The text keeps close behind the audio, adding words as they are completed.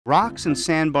Rocks and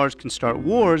sandbars can start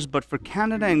wars, but for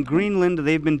Canada and Greenland,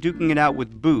 they've been duking it out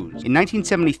with booze. In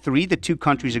 1973, the two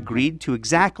countries agreed to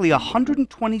exactly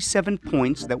 127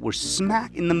 points that were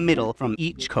smack in the middle from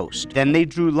each coast. Then they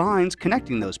drew lines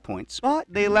connecting those points, but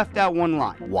they left out one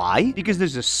line. Why? Because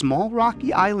there's a small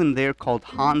rocky island there called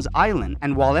Hans Island,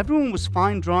 and while everyone was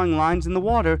fine drawing lines in the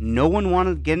water, no one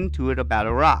wanted to get into it about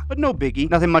a rock. But no biggie,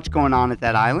 nothing much going on at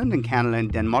that island, and Canada and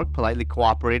Denmark politely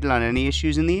cooperated on any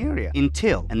issues in the area.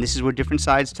 Until, and this is where different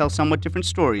sides tell somewhat different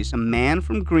stories, a man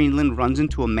from Greenland runs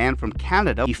into a man from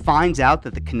Canada. He finds out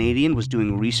that the Canadian was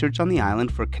doing research on the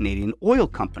island for a Canadian oil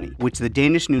company, which the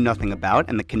Danish knew nothing about,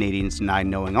 and the Canadians denied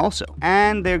knowing also.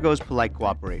 And there goes polite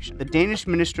cooperation. The Danish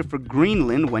minister for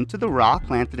Greenland went to the rock,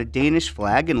 planted a Danish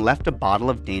flag, and left a bottle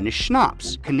of Danish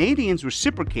Schnapps. Canadians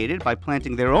reciprocated by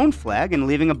planting their own flag and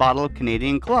leaving a bottle of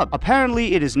Canadian Club.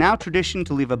 Apparently, it is now tradition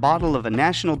to leave a bottle of a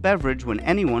national beverage when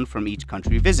anyone from each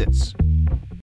country visits.